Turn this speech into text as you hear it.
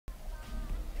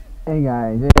Hey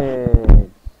guys,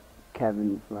 it's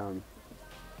Kevin from.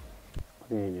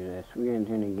 We're gonna do this. We're gonna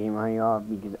turn the game audio off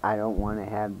because I don't want to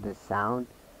have the sound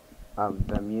of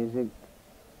the music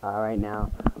right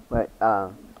now. But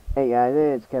hey guys,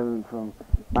 it's Kevin from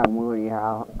my Woody.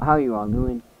 How you all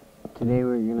doing? Today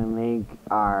we're gonna make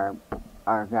our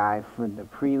guy for the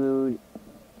prelude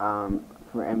for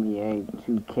NBA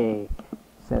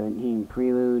 2K17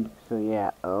 prelude. So yeah,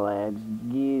 let's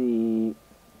get it.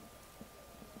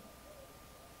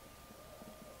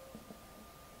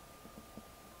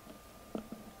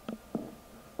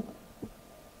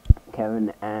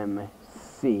 Kevin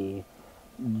MCGOORTY.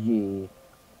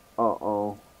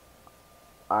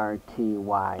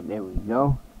 There we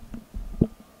go.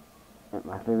 And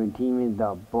my favorite team is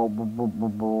the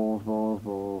Bulls.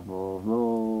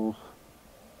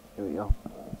 There we go.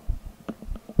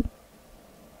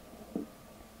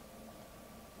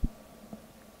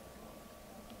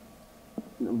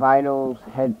 Vitals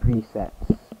head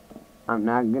presets. I'm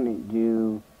not gonna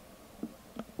do.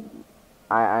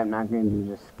 I'm not gonna do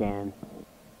the scan.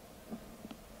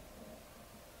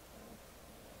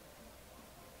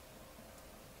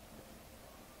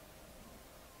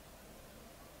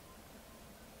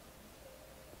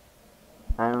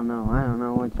 I don't know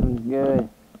which one's good.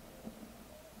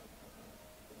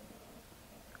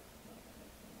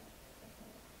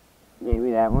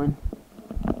 Maybe that one.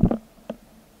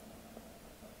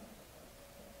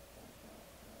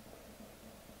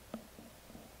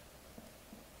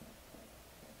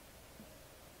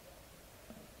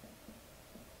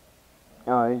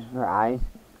 Oh, this is for eyes.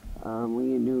 We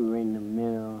can do it right in the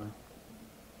middle.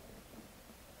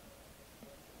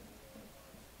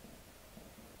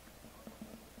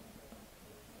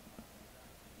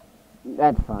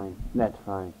 That's fine. That's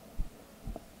fine.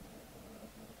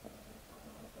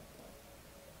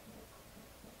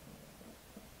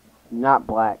 Not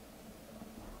black.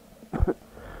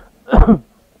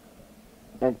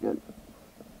 That's good.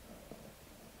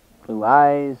 Blue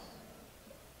eyes.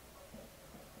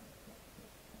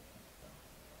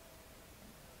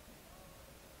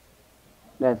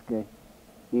 That's good.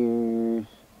 Ears.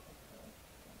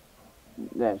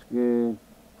 That's good.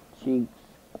 Cheeks.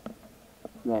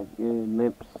 That's good.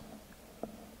 Lips.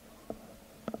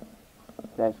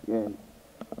 That's good.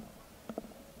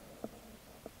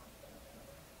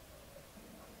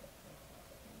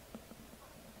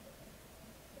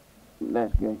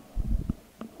 That's good.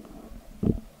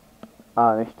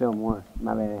 Oh, there's still more.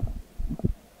 My bad.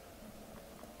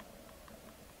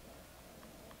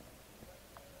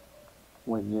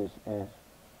 What's this S?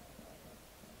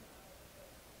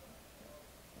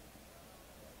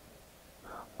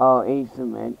 Oh,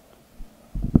 asymmetry.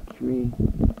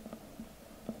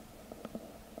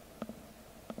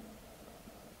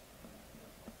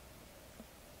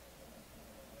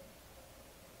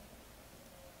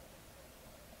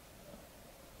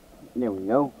 There we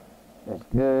go. That's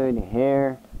good.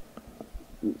 Hair.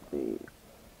 Let's see.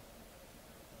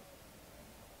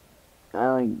 I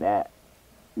like that.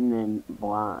 And then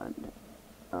blonde.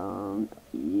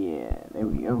 Yeah, there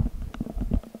we go.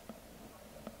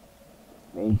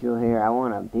 Facial hair. I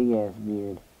want a big ass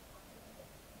beard.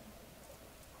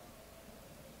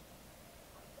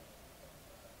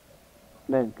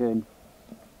 That's good.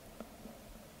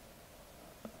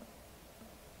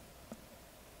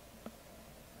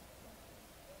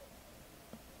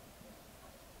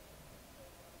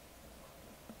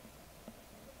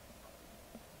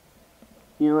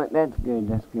 You know what? That's good.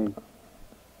 That's good.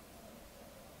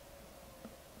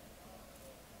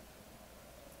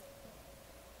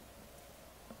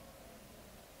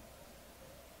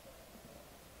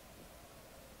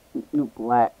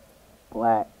 Black.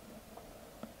 Black.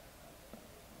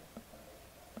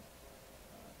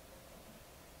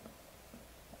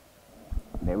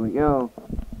 There we go.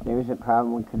 There's a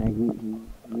problem with connecting to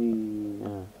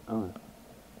the. Oh.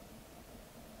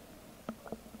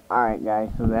 Alright, guys.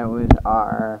 So that was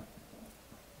our.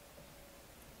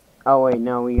 Oh wait,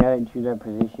 no, we gotta choose our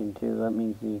position too. Let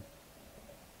me see.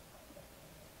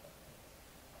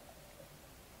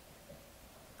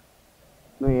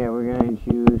 Oh yeah, we're gonna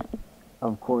choose.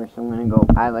 Of course, I'm gonna go.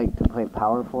 I like to play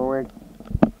power forward.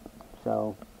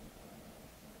 So.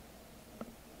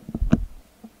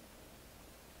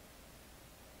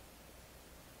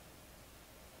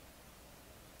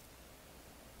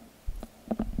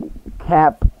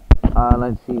 Cap.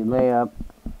 Let's see. Layup.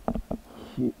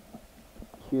 Shoot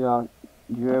out.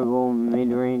 Dribble.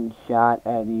 Mid-range shot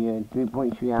at the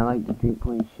 3-point shoot. I like the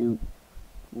 3-point shoot.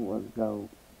 Let's go.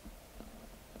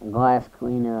 Glass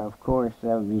cleaner, of course.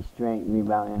 That would be strength,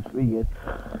 rebound, and speed.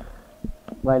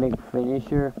 Athletic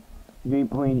finisher.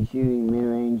 3-point shooting,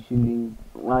 mid-range shooting,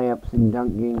 layups and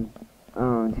dunking,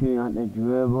 shooting out the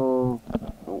dribble.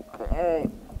 Okay,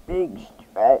 big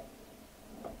stretch.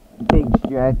 Big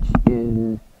stretch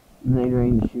is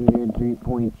mid-range shooter,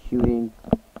 3-point shooting.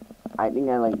 I think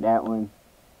I like that one.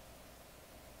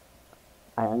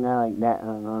 I think I like that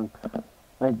one.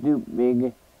 Let's do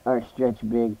big, or stretch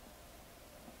big.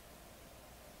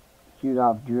 Shoot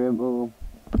off dribble.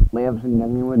 Layups and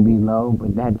dunking would be low,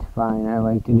 but that's fine. I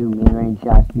like to do mid-range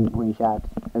shots, 3-point shots,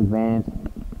 advanced.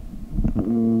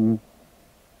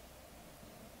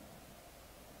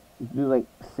 Let's do like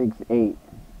 6-8.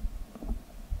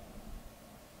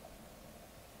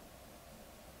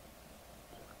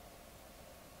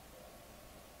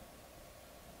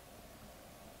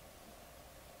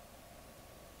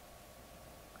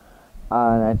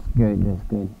 That's good, that's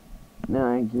good.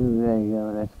 No, actually, there you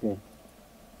go, that's good.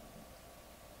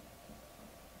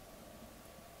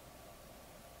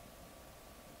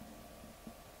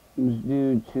 Let's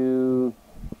do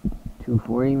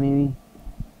 240 maybe?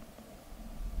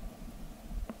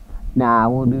 Nah,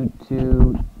 we'll do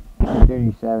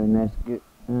 237, that's good.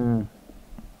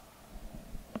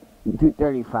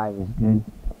 235 is good.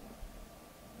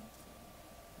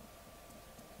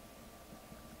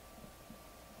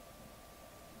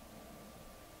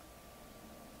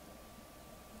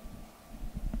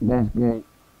 That's good.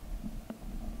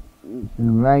 To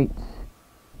the right,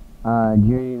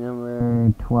 jersey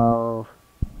number 12.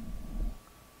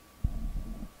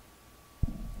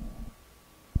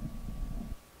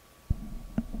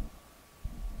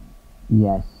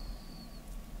 Yes.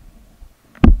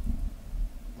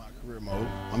 My career mode.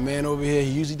 My man over here, he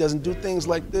usually doesn't do things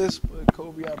like this, but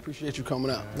Kobe, I appreciate you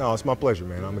coming out. No, it's my pleasure,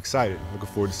 man. I'm excited. Looking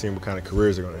forward to seeing what kind of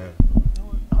careers they're going to have.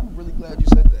 I'm really glad you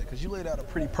said that, because you laid out a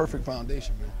pretty perfect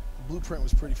foundation, man. The blueprint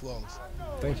was pretty flawless.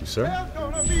 Thank you, sir. Work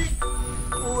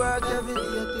every day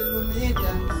till we meet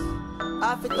ends.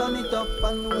 I fit turn it up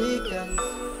on the weekends.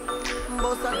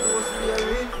 Boss a toast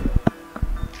spirit.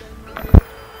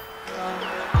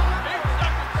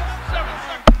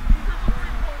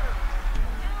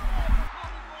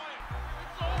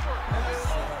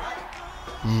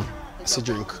 I said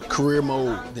you're in career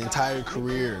mode, the entire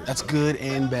career. That's good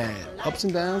and bad. Ups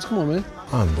and downs, come on, man.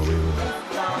 Unbelievable.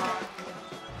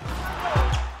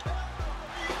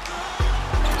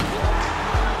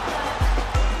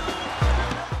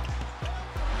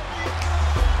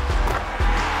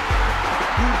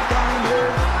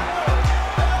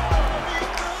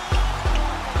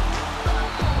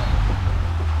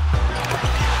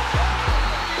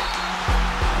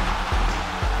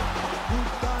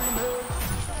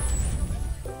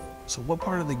 So what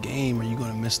part of the game are you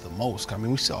going to miss the most? I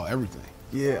mean, we saw everything.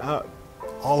 Yeah,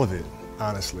 all of it,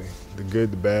 honestly. The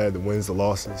good, the bad, the wins, the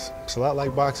losses. It's a lot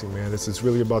like boxing, man. It's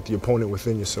really about the opponent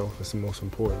within yourself. That's the most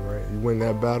important, right? You win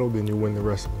that battle, then you win the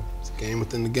rest of it. It's a game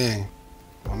within the game.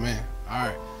 Oh, man. All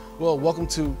right. Well, welcome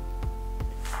to...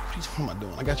 What am I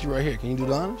doing? I got you right here. Can you do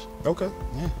the honors? Okay.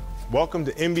 Yeah. Welcome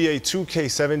to NBA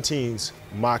 2K17's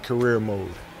My Career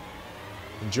Mode.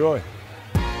 Enjoy.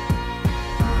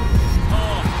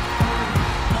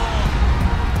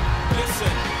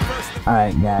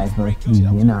 Alright guys, let's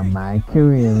begin on my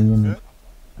career.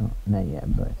 Oh, not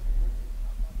yet, but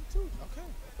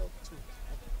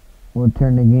we'll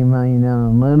turn the game volume down a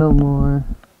little more.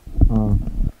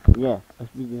 Yeah,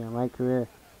 let's begin on my career.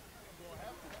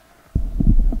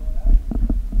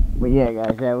 But yeah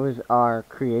guys, that was our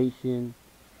creation.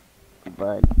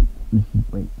 But let's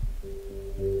just wait.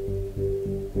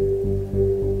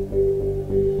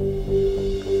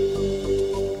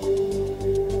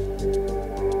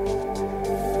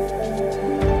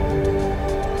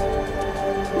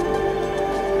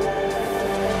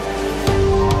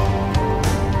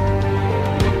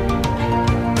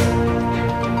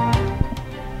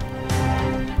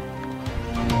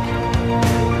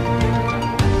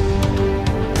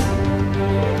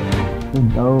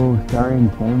 Let's go,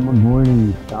 starring Sam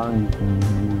McGordy, starring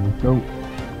Sam. Let's go.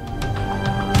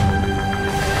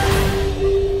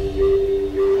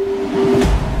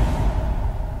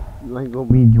 Like go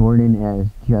be Jordan as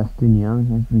Justin Young.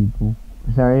 That's pretty cool.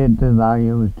 Sorry if the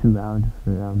audio was too loud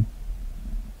for them,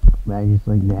 but I just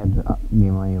like to have the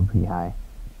game audio pretty high.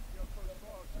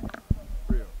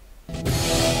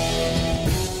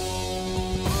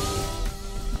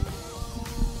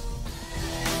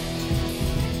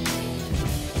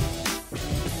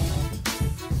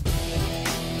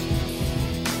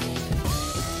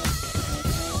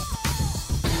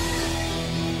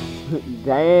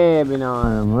 Dabbing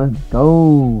on him, let's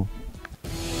go.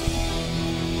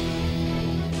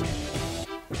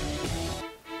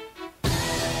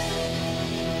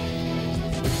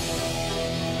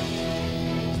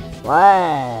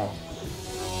 Splash!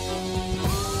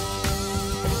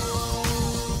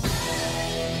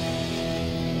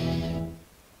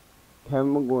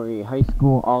 Kevin McGordy, high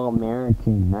school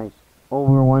All-American. Nice.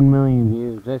 Over 1 million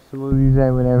views. That's the movies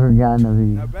I would ever got in a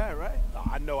video. Not bad, right?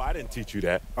 I know I didn't teach you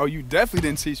that. Oh, you definitely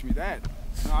didn't teach me that.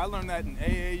 No, I learned that in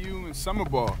AAU and summer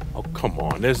ball. Oh, come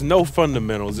on. There's no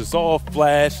fundamentals. It's all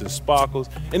flash and sparkles.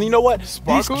 And you know what?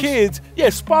 Sparkles? These kids, yeah,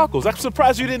 sparkles. I'm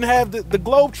surprised you didn't have the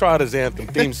Globetrotters anthem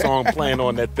theme song playing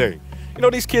on that thing. You know,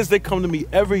 these kids, they come to me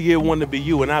every year wanting to be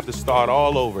you, and I have to start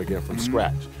all over again from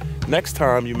scratch. Next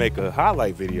time you make a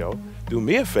highlight video, do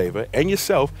me a favor and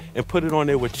yourself and put it on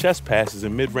there with chest passes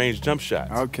and mid-range jump shots.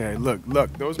 Okay, look,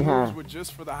 those moves were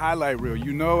just for the highlight reel.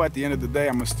 You know, at the end of the day,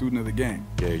 I'm a student of the game.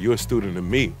 Yeah, you're a student of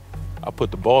me. I'll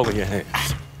put the ball in your hands.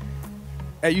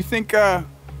 Hey, you think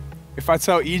if I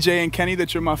tell EJ and Kenny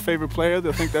that you're my favorite player,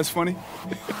 they'll think that's funny?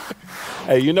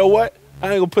 Hey, you know what?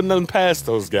 I ain't gonna put nothing past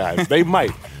those guys. They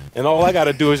might. And all I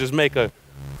gotta do is just make a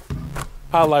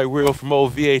highlight reel from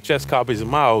old VHS copies of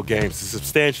my old games to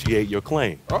substantiate your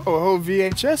claim. Oh, a whole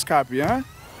VHS copy, huh?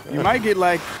 You might get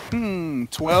like,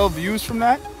 12 views from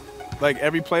that. Like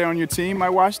every player on your team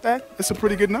might watch that. That's a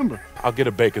pretty good number. I'll get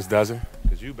a baker's dozen,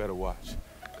 because you better watch.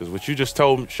 Because what you just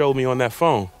showed me on that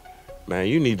phone, man,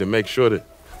 you need to make sure that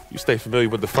you stay familiar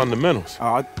with the fundamentals.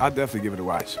 Oh, I'll definitely give it a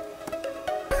watch.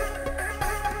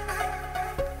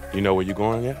 You know where you're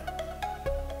going yet?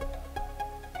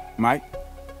 Mike?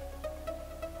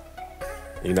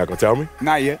 You're not gonna tell me?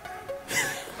 Not yet.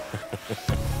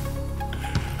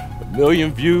 1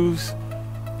 million views,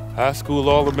 high school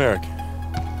All-American.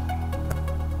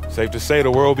 Safe to say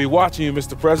the world will be watching you,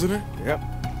 Mr. President. Yep.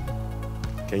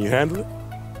 Can you handle it?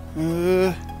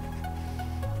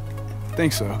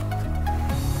 Think so.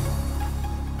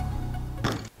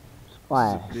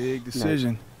 Splash. Big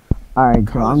decision. Alright,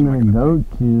 so College I'm gonna might go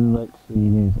to, let's see,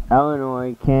 there's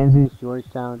Illinois, Kansas,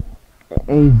 Georgetown,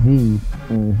 AZ,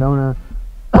 Arizona,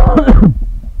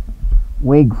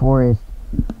 Wake Forest,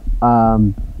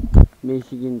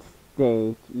 Michigan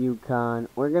State, UConn.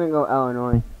 We're gonna go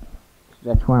Illinois.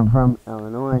 That's where I'm from,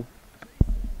 Illinois.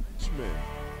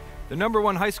 The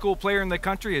 #1 high school player in the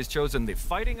country has chosen the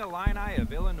Fighting Illini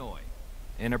of Illinois.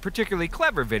 In a particularly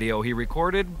clever video he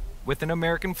recorded with an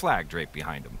American flag draped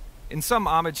behind him, in some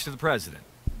homage to the president,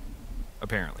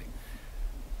 apparently.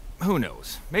 Who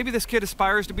knows? Maybe this kid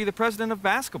aspires to be the president of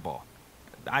basketball.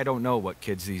 I don't know what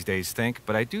kids these days think,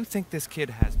 but I do think this kid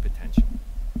has potential.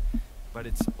 But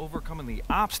it's overcoming the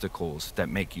obstacles that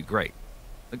make you great.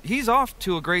 He's off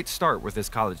to a great start with his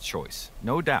college choice,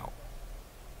 no doubt.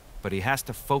 But he has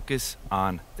to focus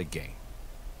on the game.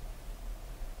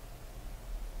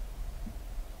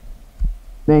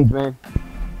 Thanks, man.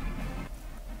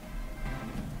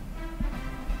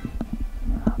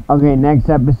 Okay, next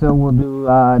episode we'll do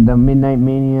the Midnight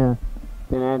Mania.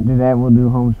 Then after that we'll do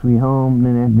Home Sweet Home.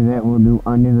 Then after that we'll do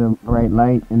Under the Bright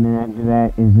Light. And then after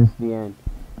that is This the End.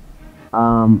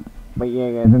 But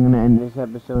yeah, guys, I'm gonna end this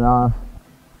episode off.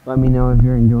 Let me know if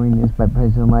you're enjoying this by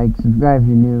pressing like. Subscribe if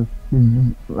you're new. This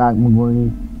is Rock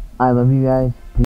McGordy. I love you guys.